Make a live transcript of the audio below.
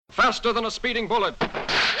Faster than a speeding bullet.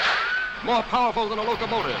 More powerful than a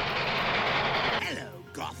locomotive. Hello,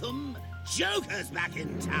 Gotham. Joker's back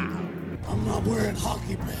in town. I'm not wearing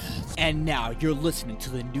hockey pads. And now you're listening to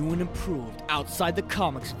the new and improved Outside the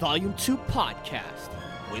Comics Volume 2 podcast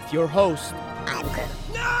with your host, I'm Groot.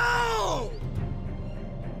 No!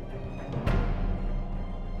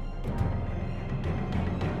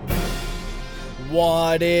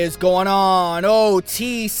 What is going on,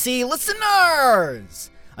 OTC listeners?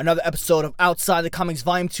 Another episode of Outside the Comics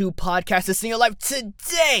Volume 2 podcast is in your life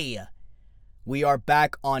today. We are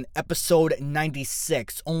back on episode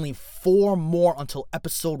 96. Only 4 more until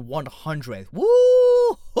episode 100.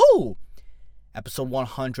 Woo-hoo! Episode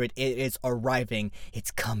 100, it is arriving. It's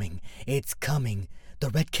coming. It's coming. The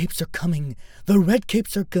red capes are coming. The red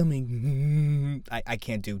capes are coming. I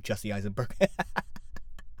can't do Jesse Eisenberg.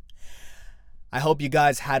 I hope you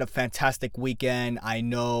guys had a fantastic weekend. I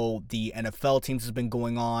know the NFL teams has been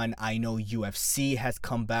going on. I know UFC has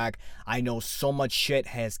come back. I know so much shit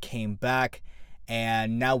has came back.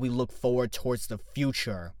 And now we look forward towards the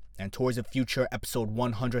future. And towards the future, episode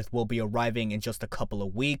 100 will be arriving in just a couple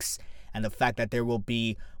of weeks. And the fact that there will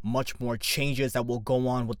be much more changes that will go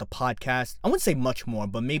on with the podcast. I wouldn't say much more,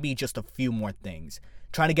 but maybe just a few more things.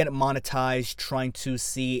 Trying to get it monetized. Trying to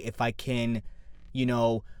see if I can,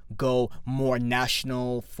 go more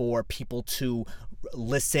national for people to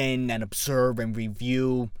listen and observe and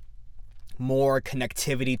review. More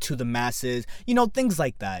connectivity to the masses. Things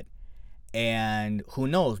like that. And who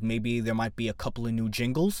knows, maybe there might be a couple of new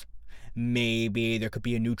jingles. Maybe there could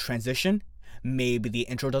be a new transition. Maybe the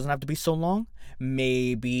intro doesn't have to be so long.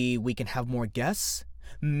 Maybe we can have more guests.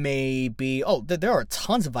 Maybe, there are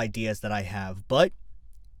tons of ideas that I have, but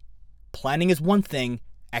planning is one thing,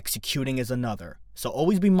 executing is another. So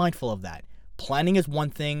always be mindful of that. Planning is one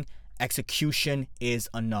thing, execution is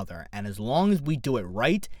another. And as long as we do it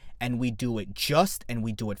right, and we do it just, and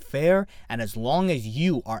we do it fair, and as long as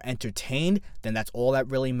you are entertained, then that's all that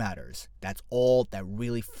really matters. That's all that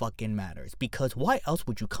really fucking matters. Because why else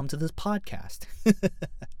would you come to this podcast?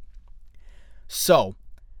 So,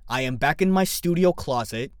 I am back in my studio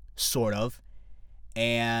closet, sort of,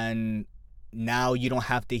 and now you don't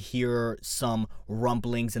have to hear some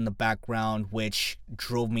rumblings in the background which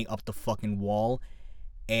drove me up the fucking wall.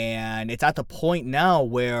 And it's at the point now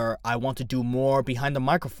where I want to do more behind the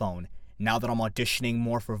microphone. Now that I'm auditioning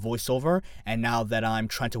more for voiceover, and now that I'm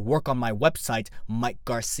trying to work on my website,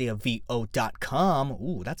 MikeGarciaVO.com.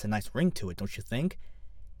 Ooh, that's a nice ring to it, don't you think?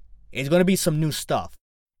 It's going to be some new stuff.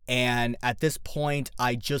 And at this point,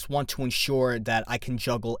 I just want to ensure that I can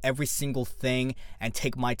juggle every single thing and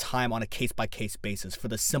take my time on a case-by-case basis, for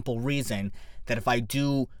the simple reason that if I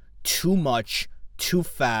do too much, too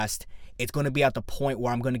fast, it's going to be at the point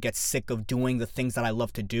where I'm going to get sick of doing the things that I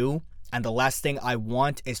love to do. And the last thing I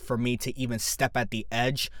want is for me to even step at the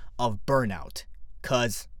edge of burnout.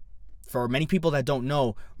 Because for many people that don't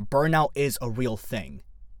know, burnout is a real thing.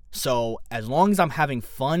 So as long as I'm having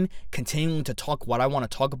fun, continuing to talk what I want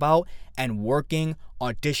to talk about, and working,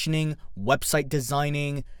 auditioning, website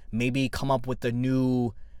designing, maybe come up with a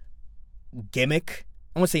new gimmick.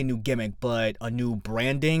 I won't say a new gimmick, but a new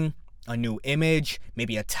branding, a new image,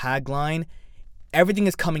 maybe a tagline. Everything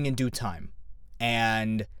is coming in due time.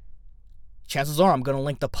 And chances are I'm going to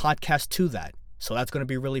link the podcast to that. So that's going to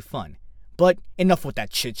be really fun. But enough with that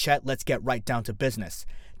chit chat. Let's get right down to business.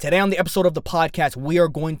 Today on the episode of the podcast, we are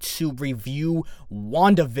going to review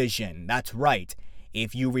WandaVision. That's right.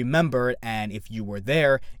 If you remember, and if you were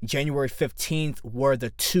there, January 15th were the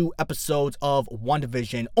 2 episodes of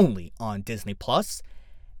WandaVision only on Disney+.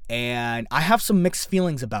 And I have some mixed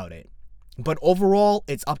feelings about it. But overall,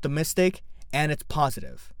 it's optimistic and it's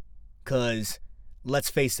positive. Because, let's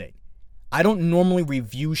face it, I don't normally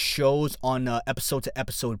review shows on an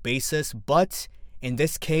episode-to-episode basis, but in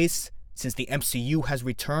this case, since the MCU has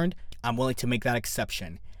returned, I'm willing to make that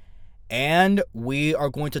exception. And we are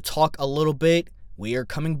going to talk a little bit, we are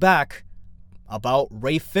coming back, about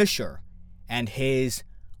Ray Fisher and his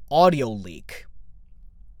audio leak.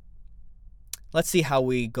 Let's see how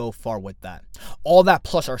we go far with that. All that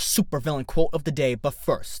plus our supervillain quote of the day, but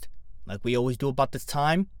first, like we always do about this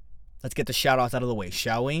time, let's get the shout-outs out of the way,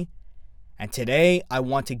 shall we? And today, I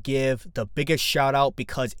want to give the biggest shout out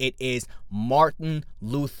because it is Martin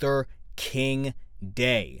Luther King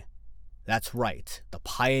Day. That's right, the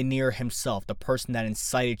pioneer himself, the person that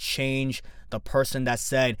incited change, the person that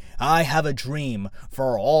said, I have a dream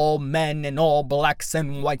for all men and all blacks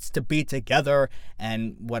and whites to be together,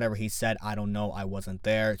 and whatever he said, I don't know, I wasn't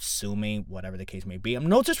there, sue me, whatever the case may be.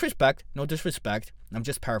 No disrespect, I'm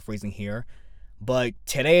just paraphrasing here. But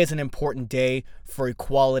today is an important day for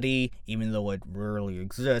equality, even though it rarely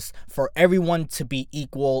exists, for everyone to be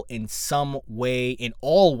equal in some way, in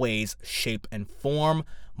all ways, shape, and form.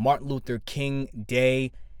 Martin Luther King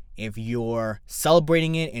Day. If you're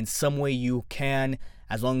celebrating it in some way you can,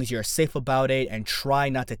 as long as you're safe about it and try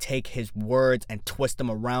not to take his words and twist them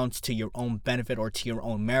around to your own benefit or to your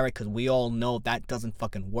own merit, because we all know that doesn't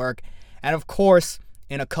fucking work. And of course,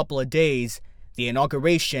 in a couple of days, the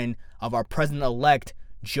inauguration of our president-elect,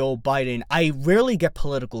 Joe Biden. I rarely get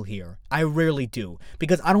political here. I rarely do,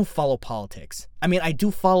 because I don't follow politics. I mean, I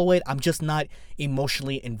do follow it. I'm just not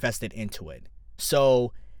emotionally invested into it.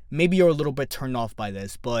 So maybe you're a little bit turned off by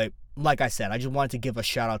this, but like I said, I just wanted to give a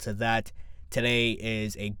shout out to that. Today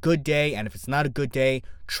is a good day, and if it's not a good day,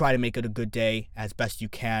 try to make it a good day as best you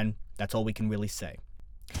can. That's all we can really say.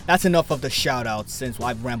 That's enough of the shout outs since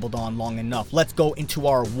I've rambled on long enough. Let's go into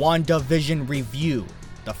our WandaVision review,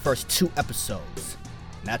 the first 2 episodes.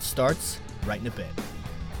 And that starts right in a bit.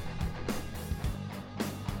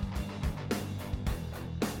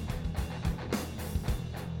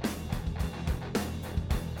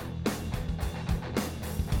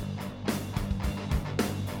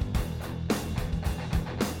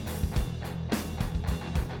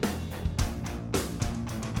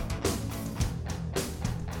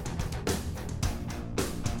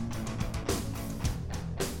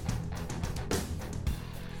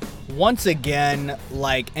 Once again,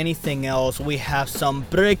 like anything else, we have some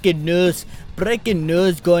breaking news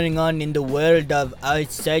going on in the world of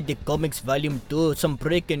Outside the Comics Volume 2. Some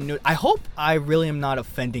breaking news. I hope I really am not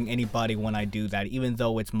offending anybody when I do that, even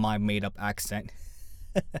though it's my made-up accent.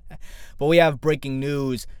 But we have breaking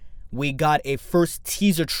news. We got a first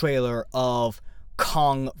teaser trailer of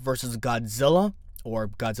Kong vs. Godzilla, or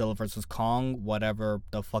Godzilla vs. Kong, whatever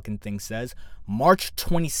the fucking thing says, March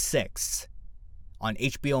 26th. On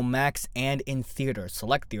HBO Max and in theaters,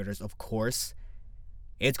 select theaters, of course.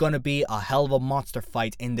 It's going to be a hell of a monster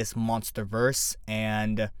fight in this MonsterVerse,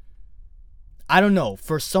 and I don't know,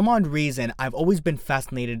 for some odd reason, I've always been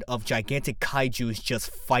fascinated of gigantic kaijus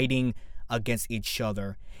just fighting against each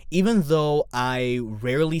other. Even though I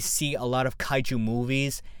rarely see a lot of kaiju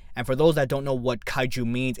movies, and for those that don't know what kaiju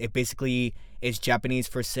means, it basically is Japanese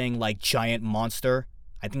for saying like giant monster.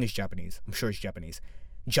 I think it's Japanese. I'm sure it's Japanese.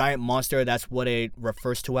 Giant monster, that's what it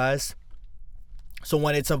refers to as. So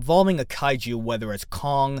when it's involving a kaiju, whether it's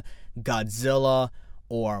Kong, Godzilla,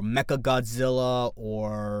 or Mechagodzilla,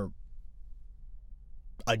 or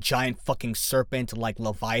a giant fucking serpent like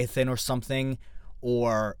Leviathan or something,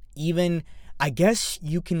 or even, I guess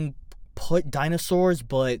you can put dinosaurs,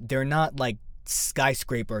 but they're not like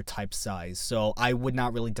skyscraper type size, so I would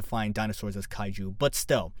not really define dinosaurs as kaiju, but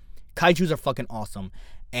still, kaijus are fucking awesome.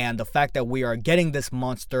 And the fact that we are getting this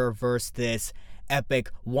monster versus this epic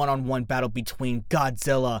one-on-one battle between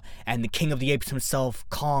Godzilla and the King of the Apes himself,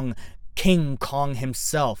 King Kong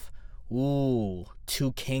himself. Ooh,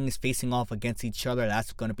 2 kings facing off against each other.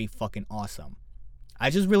 That's going to be fucking awesome. I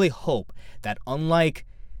just really hope that unlike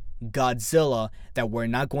Godzilla, that we're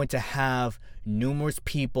not going to have numerous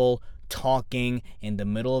people talking in the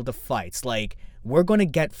middle of the fights. Like, we're going to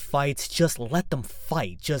get fights, just let them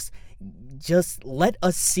fight. Just let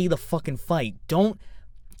us see the fucking fight. Don't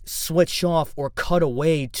switch off or cut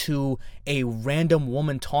away to a random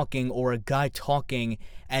woman talking or a guy talking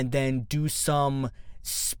and then do some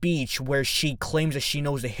speech where she claims that she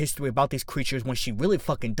knows the history about these creatures when she really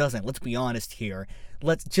fucking doesn't. Let's be honest here.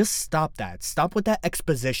 Let's just stop that. Stop with that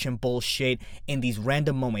exposition bullshit in these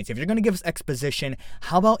random moments. If you're gonna give us exposition,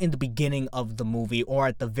 how about in the beginning of the movie or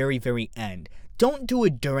at the very, very end? Don't do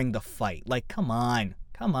it during the fight. Like, come on.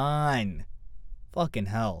 Fucking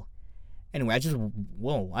hell. Anyway,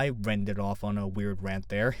 I rendered off on a weird rant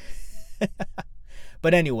there.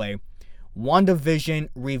 But anyway, WandaVision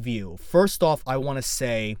review. First off, I want to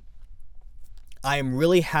say I am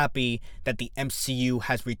really happy that the MCU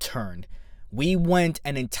has returned. We went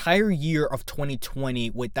an entire year of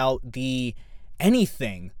 2020 without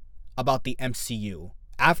anything about the MCU.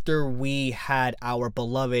 After we had our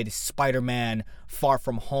beloved Spider-Man Far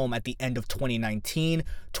From Home at the end of 2019,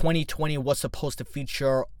 2020 was supposed to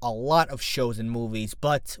feature a lot of shows and movies,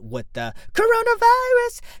 but with the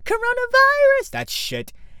coronavirus, that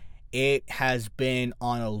shit, it has been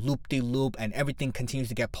on a loop-de-loop and everything continues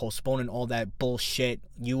to get postponed and all that bullshit.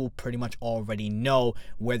 You pretty much already know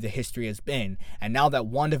where the history has been. And now that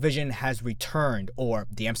WandaVision has returned, or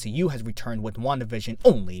the MCU has returned with WandaVision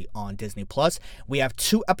only on Disney+, we have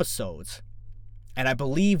 2 episodes. And I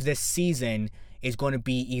believe this season is going to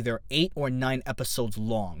be either 8 or 9 episodes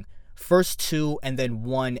long. First 2 and then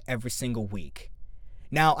 1 every single week.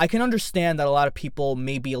 Now, I can understand that a lot of people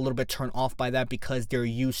may be a little bit turned off by that because they're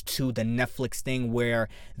used to the Netflix thing where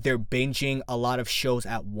they're binging a lot of shows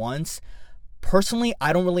at once. Personally,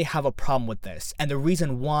 I don't really have a problem with this. And the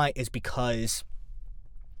reason why is because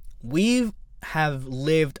we have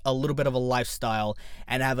lived a little bit of a lifestyle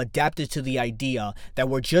and have adapted to the idea that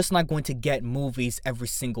we're just not going to get movies every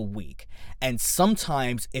single week. And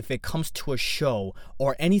sometimes if it comes to a show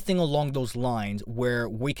or anything along those lines where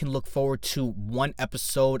we can look forward to one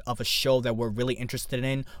episode of a show that we're really interested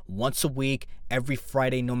in once a week, every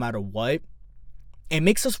Friday, no matter what, it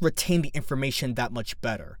makes us retain the information that much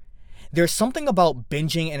better. There's something about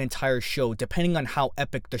binging an entire show depending on how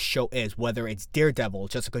epic the show is, whether it's Daredevil,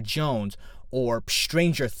 Jessica Jones, or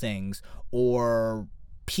Stranger Things, or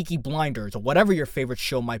Peaky Blinders, or whatever your favorite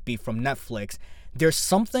show might be from Netflix. There's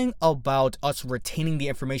something about us retaining the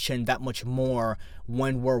information that much more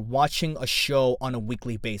when we're watching a show on a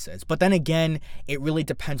weekly basis. But then again, it really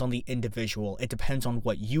depends on the individual. It depends on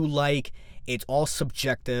what you like. It's all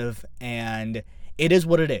subjective, and it is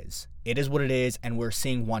what it is. It is what it is, and we're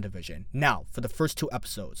seeing WandaVision. Now, for the first 2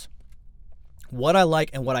 episodes, what I like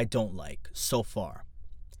and what I don't like so far.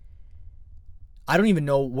 I don't even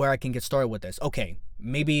know where I can get started with this. Okay,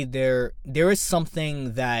 maybe there is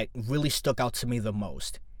something that really stuck out to me the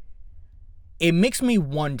most. It makes me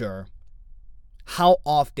wonder how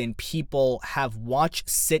often people have watched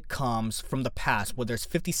sitcoms from the past, whether it's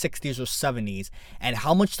 50s, 60s, or 70s, and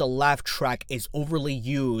how much the laugh track is overly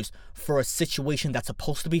used for a situation that's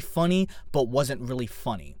supposed to be funny but wasn't really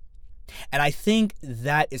funny. And I think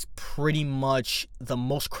that is pretty much the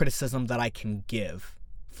most criticism that I can give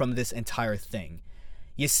from this entire thing.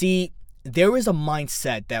 You see, there is a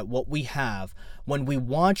mindset that what we have when we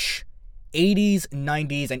watch 80s,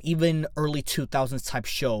 90s, and even early 2000s type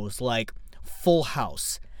shows like Full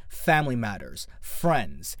House, Family Matters,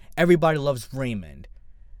 Friends, Everybody Loves Raymond,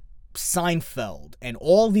 Seinfeld, and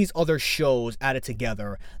all these other shows added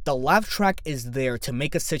together. The laugh track is there to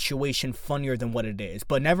make a situation funnier than what it is,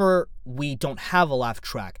 but never we don't have a laugh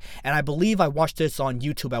track. And I believe I watched this on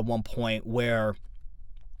YouTube at one point where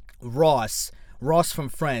Ross from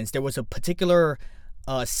Friends, there was a particular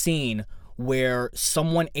scene where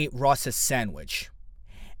someone ate Ross's sandwich,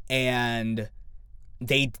 and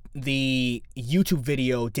the YouTube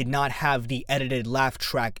video did not have the edited laugh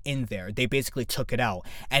track in there. They basically took it out,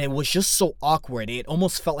 and it was just so awkward. It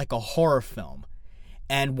almost felt like a horror film.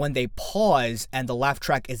 And when they pause and the laugh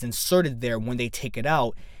track is inserted there when they take it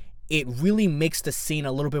out, it really makes the scene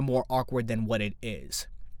a little bit more awkward than what it is.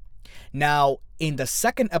 Now, in the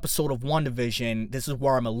second episode of WandaVision, this is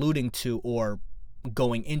where I'm alluding to or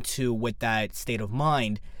going into with that state of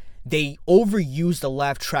mind, they overused the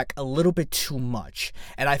laugh track a little bit too much,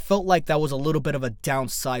 and I felt like that was a little bit of a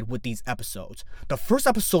downside with these episodes. The first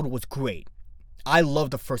episode was great. I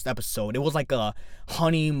loved the first episode. It was like a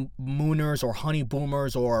Honeymooners or Honey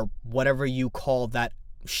Boomers or whatever you call that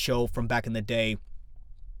show from back in the day.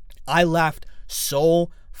 I laughed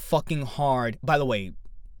so fucking hard. By the way,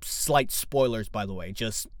 slight spoilers, by the way,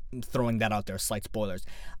 just throwing that out there, slight spoilers.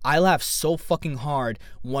 I laughed so fucking hard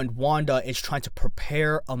when Wanda is trying to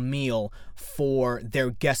prepare a meal for their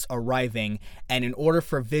guests arriving, and in order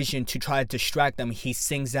for Vision to try to distract them, he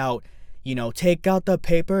sings out, you know, take out the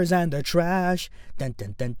papers and the trash, dun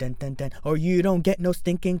dun dun dun dun dun, or you don't get no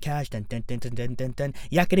stinking cash, dun dun dun dun dun dun dun,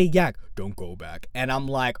 yakety yak, don't go back. And I'm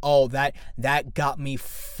like, oh, that got me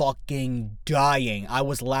fucking dying. I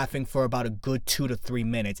was laughing for about a good 2 to 3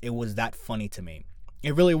 minutes. It was that funny to me.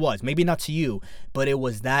 It really was. Maybe not to you, but it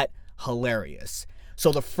was that hilarious.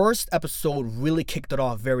 So the first episode really kicked it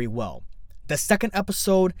off very well. The second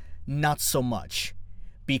episode, not so much.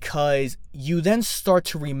 Because you then start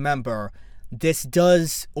to remember this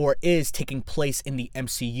does or is taking place in the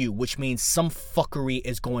MCU, which means some fuckery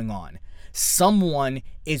is going on. Someone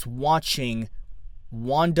is watching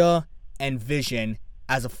Wanda and Vision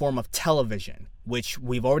as a form of television, which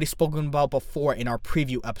we've already spoken about before in our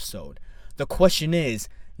preview episode. The question is,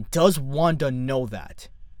 does Wanda know that?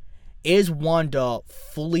 Is Wanda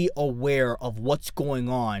fully aware of what's going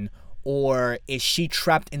on, or is she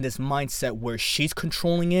trapped in this mindset where she's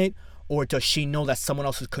controlling it, or does she know that someone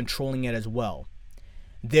else is controlling it as well?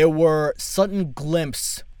 There were sudden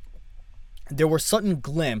glimpses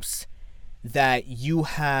that you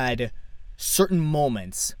had certain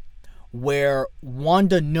moments where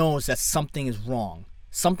Wanda knows that something is wrong.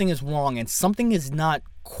 Something is wrong and something is not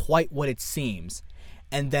quite what it seems.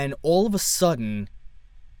 And then all of a sudden,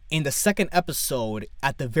 in the second episode,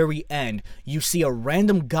 at the very end, you see a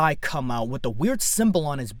random guy come out with a weird symbol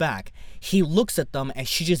on his back. He looks at them and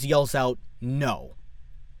she just yells out, no.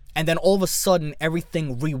 And then all of a sudden,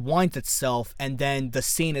 everything rewinds itself, and then the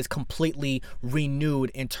scene is completely renewed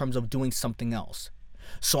in terms of doing something else.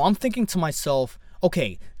 So I'm thinking to myself,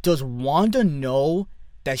 okay, does Wanda know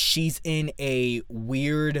that she's in a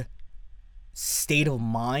weird state of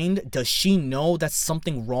mind? Does she know that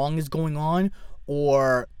something wrong is going on?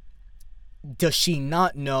 Or does she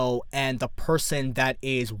not know, and the person that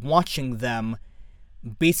is watching them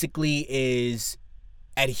basically is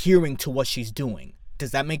adhering to what she's doing?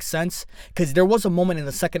 Does that make sense? Because there was a moment in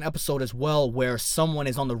the second episode as well where someone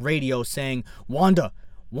is on the radio saying, Wanda,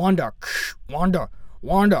 Wanda, Wanda,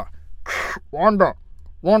 Wanda, Wanda,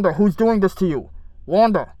 Wanda, who's doing this to you?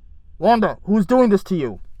 Wanda, Wanda, who's doing this to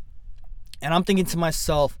you? And I'm thinking to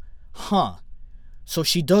myself, so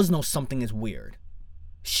she does know something is weird.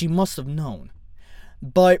 She must have known.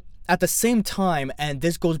 But at the same time, and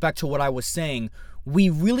this goes back to what I was saying, we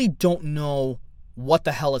really don't know what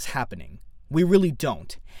the hell is happening. We really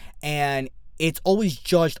don't. And it's always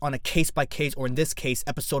judged on a case-by-case, or in this case,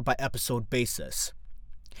 episode-by-episode basis.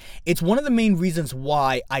 It's one of the main reasons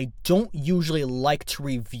why I don't usually like to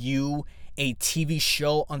review a TV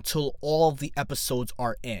show until all of the episodes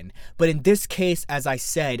are in. But in this case, as I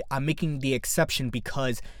said, I'm making the exception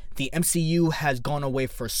because the MCU has gone away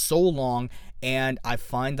for so long, and I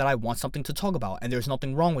find that I want something to talk about, and there's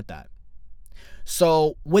nothing wrong with that.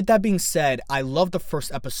 So, with that being said, I loved the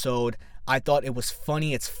first episode. I thought it was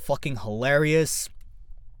funny. It's fucking hilarious.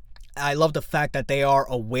 I love the fact that they are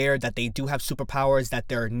aware that they do have superpowers, that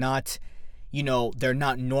they're not, they're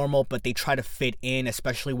not normal, but they try to fit in,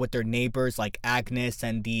 especially with their neighbors like Agnes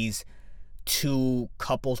and these two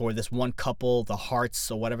couples, or this one couple, the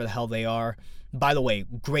Hearts, or whatever the hell they are. By the way,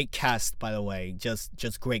 great cast, by the way.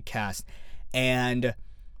 Just great cast. And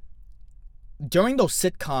during those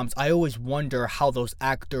sitcoms, I always wonder how those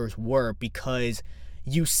actors were, because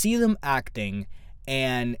you see them acting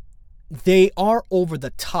and they are over the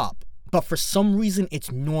top, but for some reason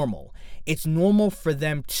it's normal. It's normal for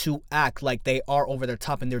them to act like they are over the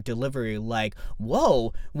top in their delivery, like,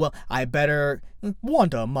 whoa, well, I better,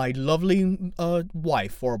 Wanda, my lovely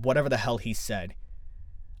wife, or whatever the hell he said.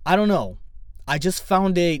 I don't know. I just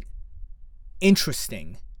found it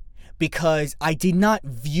interesting because I did not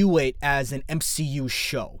view it as an MCU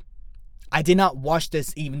show. I did not watch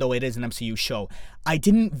this even though it is an MCU show. I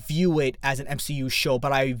didn't view it as an MCU show,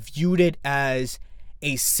 but I viewed it as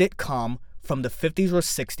a sitcom from the 50s or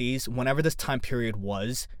 60s, whenever this time period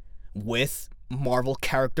was, with Marvel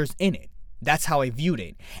characters in it. That's how I viewed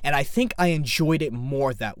it. And I think I enjoyed it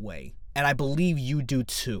more that way. And I believe you do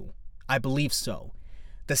too. I believe so.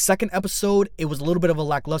 The second episode, it was a little bit of a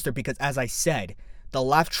lackluster because, as I said, the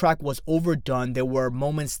laugh track was overdone. There were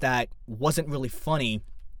moments that wasn't really funny.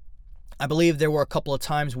 I believe there were a couple of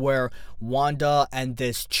times where Wanda and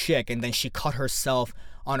this chick, and then she cut herself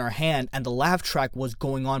on her hand, and the laugh track was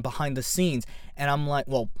going on behind the scenes. And I'm like,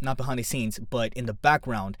 well, not behind the scenes, but in the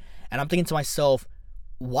background. And I'm thinking to myself,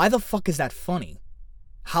 why the fuck is that funny?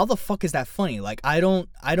 How the fuck is that funny? Like, I don't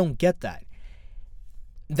get that.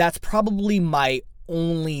 That's probably my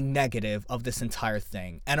only negative of this entire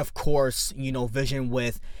thing. And of course, Vision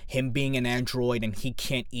with him being an android and he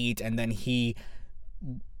can't eat, and then he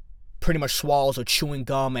pretty much swallows a chewing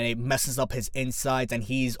gum and it messes up his insides and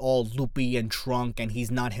he's all loopy and drunk and he's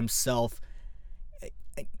not himself.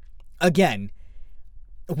 Again,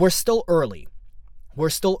 we're still early. We're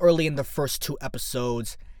still early in the first two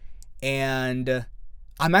episodes, and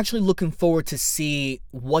I'm actually looking forward to see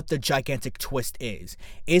what the gigantic twist is.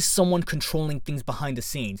 Is someone controlling things behind the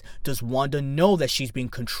scenes? Does Wanda know that she's being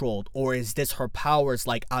controlled, or is this her powers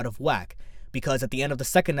like out of whack? Because at the end of the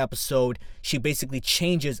second episode, she basically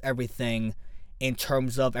changes everything in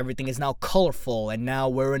terms of everything is now colorful, and now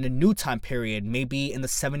we're in a new time period, maybe in the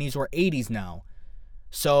 70s or 80s now.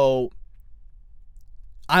 So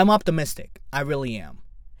I'm optimistic. I really am.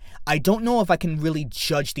 I don't know if I can really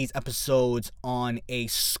judge these episodes on a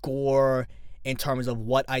score in terms of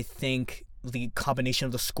what I think the combination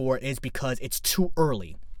of the score is, because it's too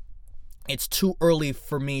early. It's too early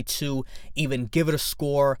for me to even give it a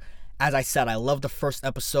score. As I said, I love the first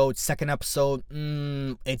episode. Second episode,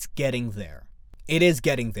 it's getting there. It is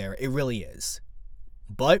getting there. It really is.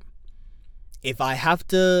 But if I have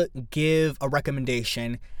to give a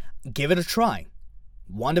recommendation, give it a try.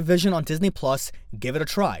 WandaVision on Disney Plus, give it a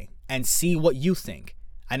try and see what you think.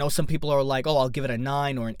 I know some people are like, oh, I'll give it a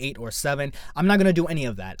 9 or an 8 or 7. I'm not going to do any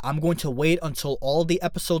of that. I'm going to wait until all the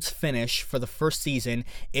episodes finish for the first season,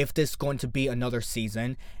 if there's going to be another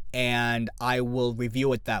season, and I will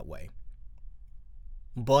review it that way.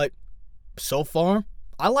 But so far,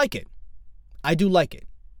 I like it. I do like it.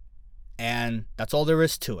 And that's all there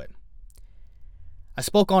is to it. I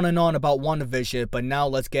spoke on and on about WandaVision, but now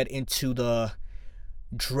let's get into the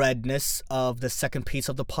dreadness of the second piece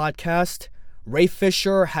of the podcast. Ray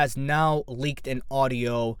Fisher has now leaked an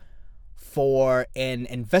audio for an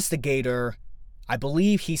investigator. I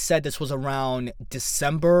believe he said this was around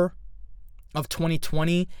December of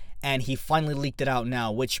 2020, and he finally leaked it out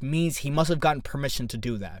now, which means he must have gotten permission to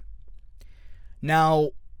do that. Now,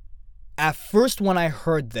 at first when I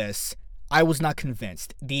heard this, I was not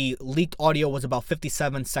convinced. The leaked audio was about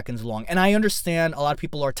 57 seconds long, and I understand a lot of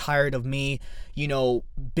people are tired of me,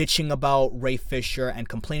 bitching about Ray Fisher and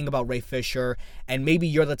complaining about Ray Fisher, and maybe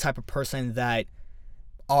you're the type of person that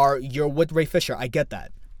you're with Ray Fisher. I get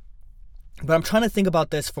that. But I'm trying to think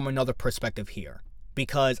about this from another perspective here,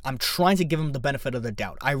 because I'm trying to give him the benefit of the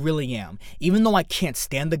doubt. I really am. Even though I can't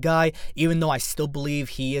stand the guy, even though I still believe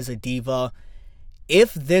he is a diva,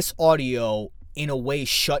 if this audio in a way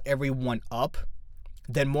shut everyone up,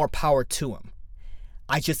 then more power to him.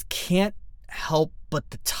 I just can't help but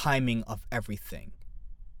the timing of everything.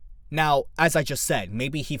 Now, as I just said,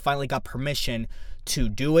 maybe he finally got permission to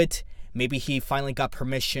do it. Maybe he finally got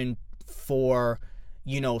permission for,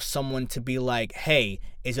 someone to be like, hey,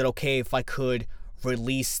 is it okay if I could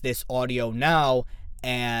release this audio now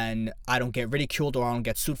and I don't get ridiculed or I don't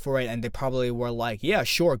get sued for it? And they probably were like, yeah,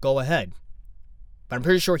 sure, go ahead. But I'm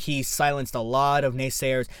pretty sure he silenced a lot of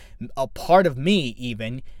naysayers. A part of me,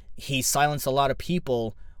 even, he silenced a lot of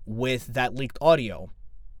people with that leaked audio.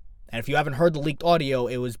 And if you haven't heard the leaked audio,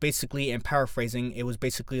 it was basically, in paraphrasing, it was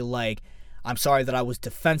basically like, I'm sorry that I was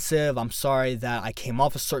defensive. I'm sorry that I came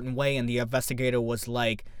off a certain way. And the investigator was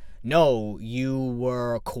like, no, you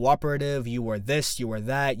were cooperative. You were this, you were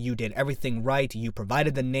that. You did everything right. You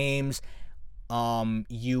provided the names.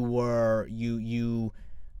 You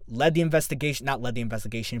led the investigation, not led the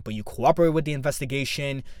investigation, but you cooperated with the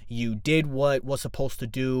investigation. You did what was supposed to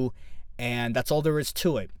do, and that's all there is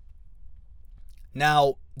to it.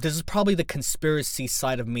 Now, this is probably the conspiracy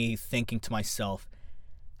side of me thinking to myself,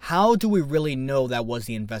 how do we really know that was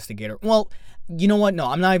the investigator? Well, you know what? No,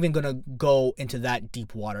 I'm not even going to go into that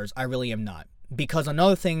deep waters. I really am not. Because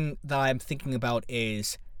another thing that I'm thinking about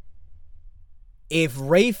is, if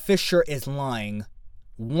Ray Fisher is lying,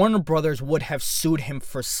 Warner Brothers would have sued him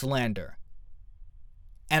for slander.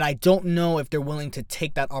 And I don't know if they're willing to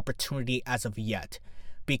take that opportunity as of yet,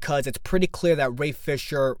 because it's pretty clear that Ray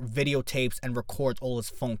Fisher videotapes and records all his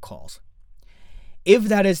phone calls. If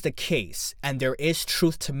that is the case, and there is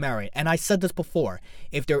truth to merit, and I said this before,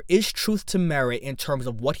 if there is truth to merit in terms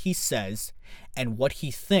of what he says and what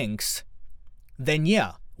he thinks, then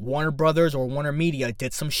yeah, Warner Brothers or Warner Media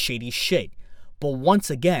did some shady shit. But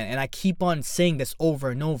once again, and I keep on saying this over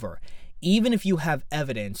and over, even if you have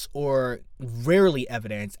evidence or rarely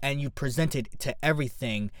evidence and you present it to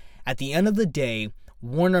everything, at the end of the day,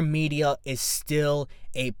 Warner Media is still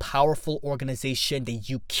a powerful organization that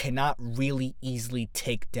you cannot really easily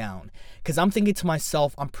take down. Because I'm thinking to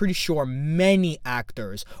myself, I'm pretty sure many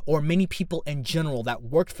actors or many people in general that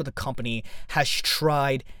worked for the company has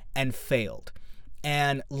tried and failed.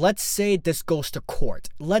 And let's say this goes to court.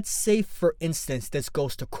 Let's say, for instance, this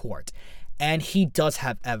goes to court and he does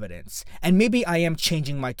have evidence. And maybe I am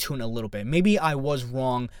changing my tune a little bit. Maybe I was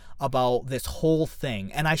wrong about this whole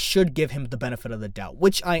thing and I should give him the benefit of the doubt,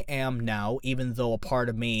 which I am now, even though a part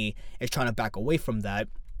of me is trying to back away from that.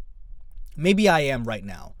 Maybe I am right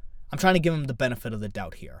now. I'm trying to give him the benefit of the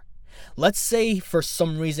doubt here. Let's say for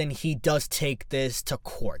some reason he does take this to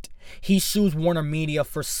court. He sues Warner Media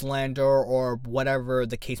for slander or whatever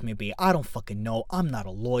the case may be. I don't fucking know. I'm not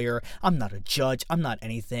a lawyer. I'm not a judge. I'm not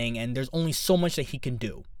anything. And there's only so much that he can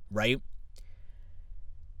do, right?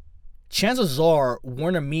 Chances are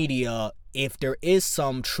Warner Media, if there is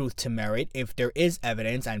some truth to merit, if there is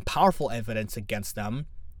evidence and powerful evidence against them,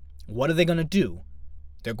 what are they going to do?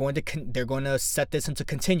 They're going to set this into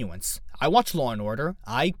continuance. I watch Law and Order.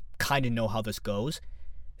 I kind of know how this goes.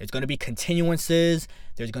 There's going to be continuances.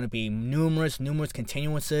 There's going to be numerous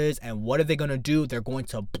continuances. And what are they going to do? They're going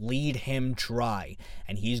to bleed him dry.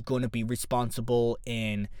 And he's going to be responsible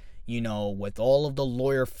in, with all of the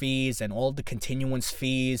lawyer fees and all the continuance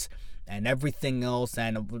fees and everything else.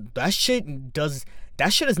 And that shit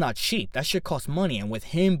is not cheap. That shit costs money. And with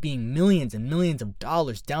him being millions and millions of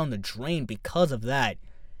dollars down the drain because of that,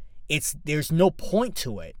 there's no point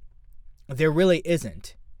to it. There really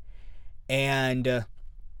isn't. And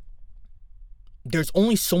there's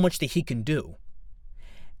only so much that he can do.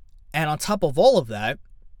 And on top of all of that,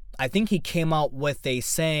 I think he came out with a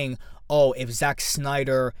saying, if Zack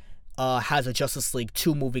Snyder has a Justice League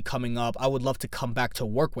 2 movie coming up, I would love to come back to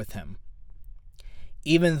work with him.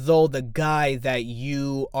 even though the guy that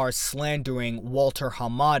you are slandering, Walter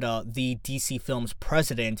Hamada, the DC Films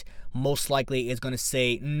president, most likely is going to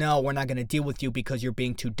say, no, we're not going to deal with you because you're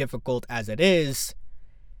being too difficult as it is,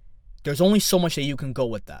 there's only so much that you can go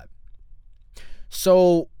with that.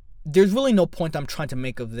 So there's really no point I'm trying to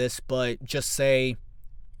make of this, but just say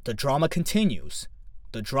the drama continues.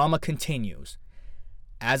 The drama continues.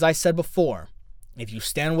 As I said before, if you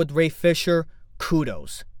stand with Ray Fisher,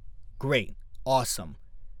 kudos. Great. Awesome.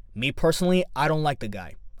 Me personally, I don't like the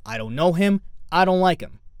guy. I don't know him. I don't like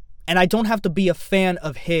him. And I don't have to be a fan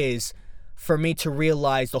of his for me to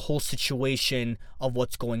realize the whole situation of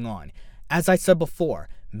what's going on. As I said before,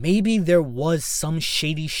 maybe there was some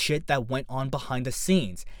shady shit that went on behind the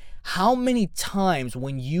scenes. How many times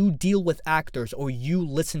when you deal with actors or you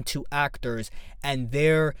listen to actors and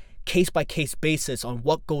their case-by-case basis on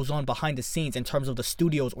what goes on behind the scenes in terms of the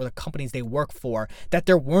studios or the companies they work for, that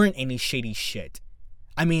there weren't any shady shit?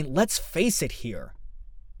 I mean, let's face it here.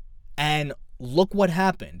 And look what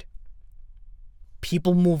happened.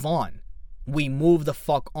 People move on. We move the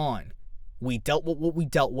fuck on. We dealt with what we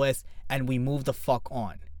dealt with, and we move the fuck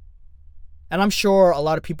on. And I'm sure a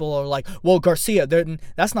lot of people are like, well, Garcia,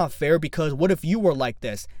 that's not fair because what if you were like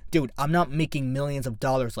this? Dude, I'm not making millions of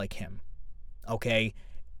dollars like him. Okay?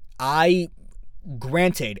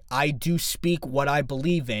 Granted, I do speak what I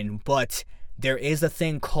believe in, but there is a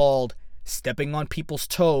thing called stepping on people's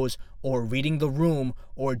toes or reading the room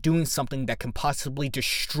or doing something that can possibly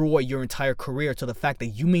destroy your entire career to the fact that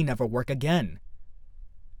you may never work again.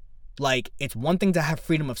 Like, it's one thing to have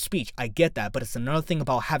freedom of speech, I get that, but it's another thing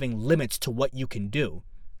about having limits to what you can do.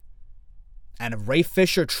 And if Ray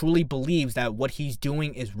Fisher truly believes that what he's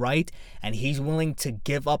doing is right and he's willing to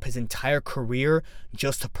give up his entire career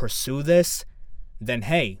just to pursue this, then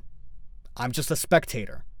hey, I'm just a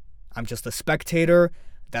spectator. I'm just a spectator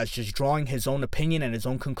that's just drawing his own opinion and his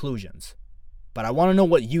own conclusions. But I want to know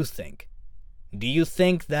what you think. Do you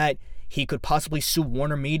think that he could possibly sue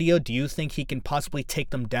Warner Media? Do you think he can possibly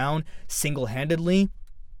take them down single-handedly?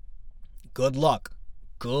 Good luck.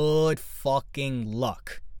 Good fucking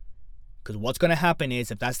luck. Because what's going to happen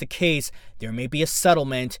is, if that's the case, there may be a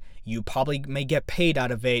settlement. You probably may get paid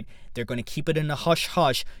out of it. They're going to keep it in a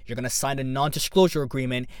hush-hush. You're going to sign a non-disclosure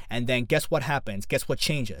agreement. And then guess what happens? Guess what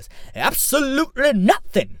changes? Absolutely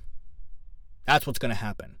nothing. That's what's going to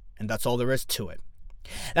happen. And that's all there is to it.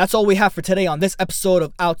 That's all we have for today on this episode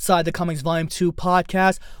of Outside the Comics Volume 2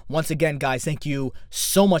 podcast. Once again, guys, thank you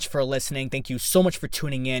so much for listening. Thank you so much for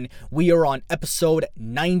tuning in. We are on episode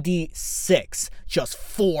 96. Just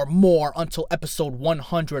 4 more until episode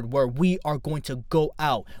 100, where we are going to go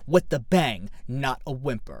out with the bang, not a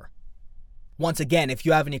whimper. Once again, if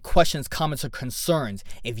you have any questions, comments, or concerns,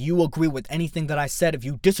 if you agree with anything that I said, if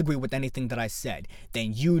you disagree with anything that I said,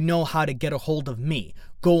 then you know how to get a hold of me.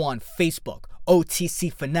 Go on Facebook,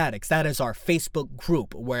 OTC Fanatics. That is our Facebook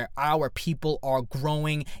group where our people are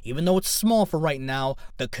growing. Even though it's small for right now,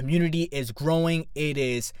 the community is growing. It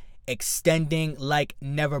is extending like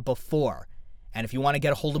never before. And if you want to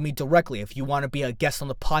get a hold of me directly, if you want to be a guest on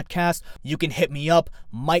the podcast, you can hit me up,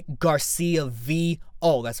 Mike Garcia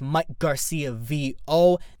VO. That's Mike Garcia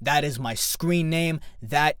VO. That is my screen name.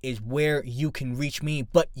 That is where you can reach me,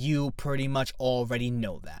 but you pretty much already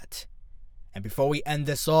know that. And before we end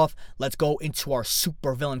this off, let's go into our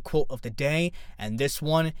super villain quote of the day. And this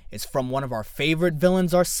one is from one of our favorite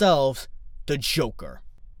villains ourselves, the Joker.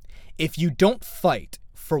 If you don't fight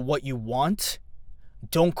for what you want,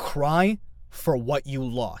 don't cry for what you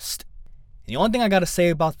lost. And the only thing I gotta say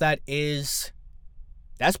about that is,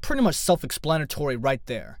 that's pretty much self-explanatory right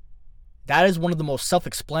there. That is one of the most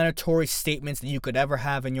self-explanatory statements that you could ever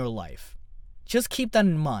have in your life. Just keep that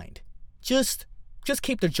in mind. Just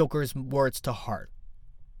keep the Joker's words to heart.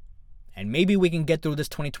 And maybe we can get through this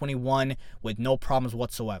 2021 with no problems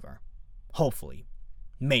whatsoever. Hopefully.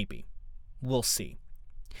 Maybe. We'll see.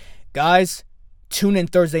 Guys, tune in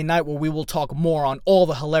Thursday night where we will talk more on all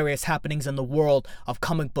the hilarious happenings in the world of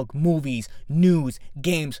comic book movies, news,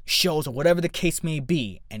 games, shows, or whatever the case may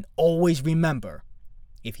be. And always remember,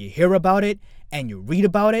 if you hear about it and you read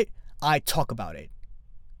about it, I talk about it.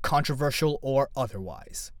 Controversial or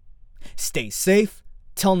otherwise. Stay safe.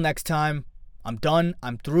 Till next time, I'm done.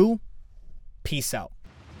 I'm through. Peace out.